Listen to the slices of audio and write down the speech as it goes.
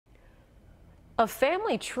A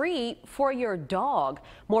family treat for your dog.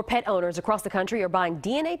 More pet owners across the country are buying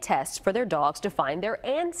DNA tests for their dogs to find their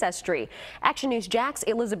ancestry. Action News Jack's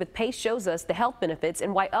Elizabeth Pace shows us the health benefits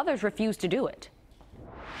and why others refuse to do it.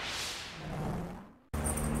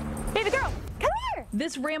 Baby girl, come here!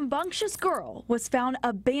 This rambunctious girl was found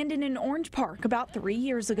abandoned in Orange Park about 3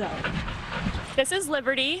 years ago. This is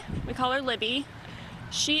Liberty. We call her Libby.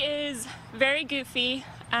 She is very goofy.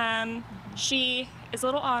 She is a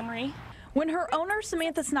little ornery. When her owner,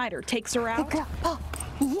 Samantha Snyder, takes her out, Oh,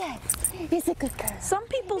 yes, it's a good girl. some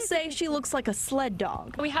people say she looks like a sled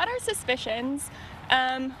dog. We had our suspicions.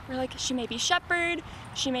 We're like, she may be shepherd,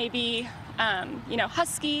 she may be,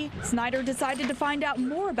 husky. Snyder decided to find out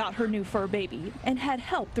more about her new fur baby and had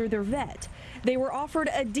help through their vet. They were offered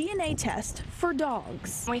a DNA test for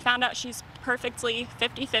dogs. We found out she's perfectly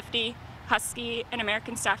 50-50 husky and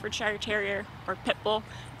American Staffordshire Terrier or pit bull.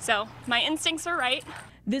 So my instincts are right.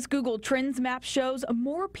 This Google Trends map shows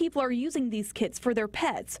more people are using these kits for their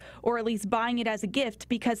pets, or at least buying it as a gift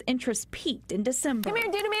because interest peaked in December. Come here,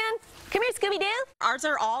 Doodoo Man. Come here, Scooby-Doo. Ours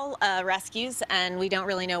are all rescues, and we don't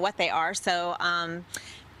really know what they are, so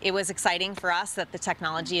it was exciting for us that the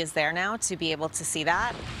technology is there now to be able to see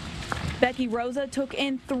that. Becky Rosa took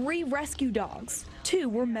in 3 rescue dogs. 2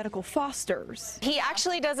 were medical fosters. He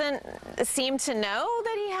actually doesn't seem to know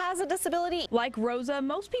that he has a disability. Like Rosa,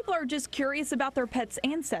 most people are just curious about their pet's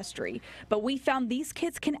ancestry, but we found these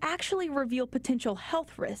kits can actually reveal potential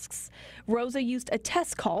health risks. Rosa used a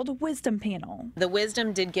test called Wisdom Panel. The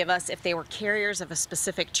Wisdom did give us if they were carriers of a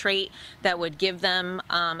specific trait that would give them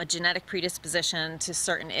a genetic predisposition to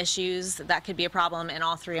certain issues. That could be a problem, and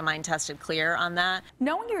all 3 of mine tested clear on that.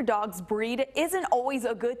 Knowing your dog's breed isn't always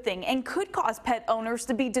a good thing and could cause pet owners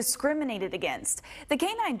to be discriminated against. The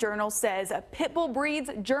Canine Journal says pit bull breeds,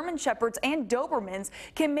 German Shepherds, and Dobermans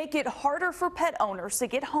can make it harder for pet owners to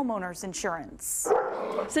get homeowners insurance.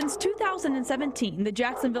 Since 2017, the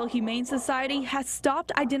Jacksonville Humane Society has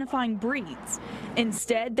stopped identifying breeds.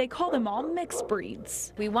 Instead, they call them all mixed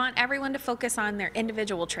breeds. We want everyone to focus on their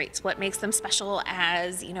individual traits, what makes them special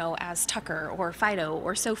as, as Tucker or Fido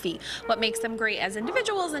or Sophie, what makes them great as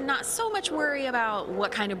individuals, and not so much worry about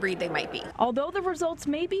what kind of breed they might be. Although the results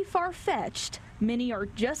may be far-fetched, many are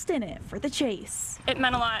just in it for the chase. It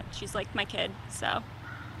meant a lot. She's like my kid, so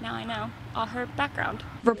now I know all her background.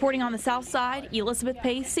 Reporting on the South Side, Elizabeth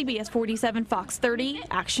Pace, CBS 47 Fox 30,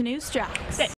 Action News Jax.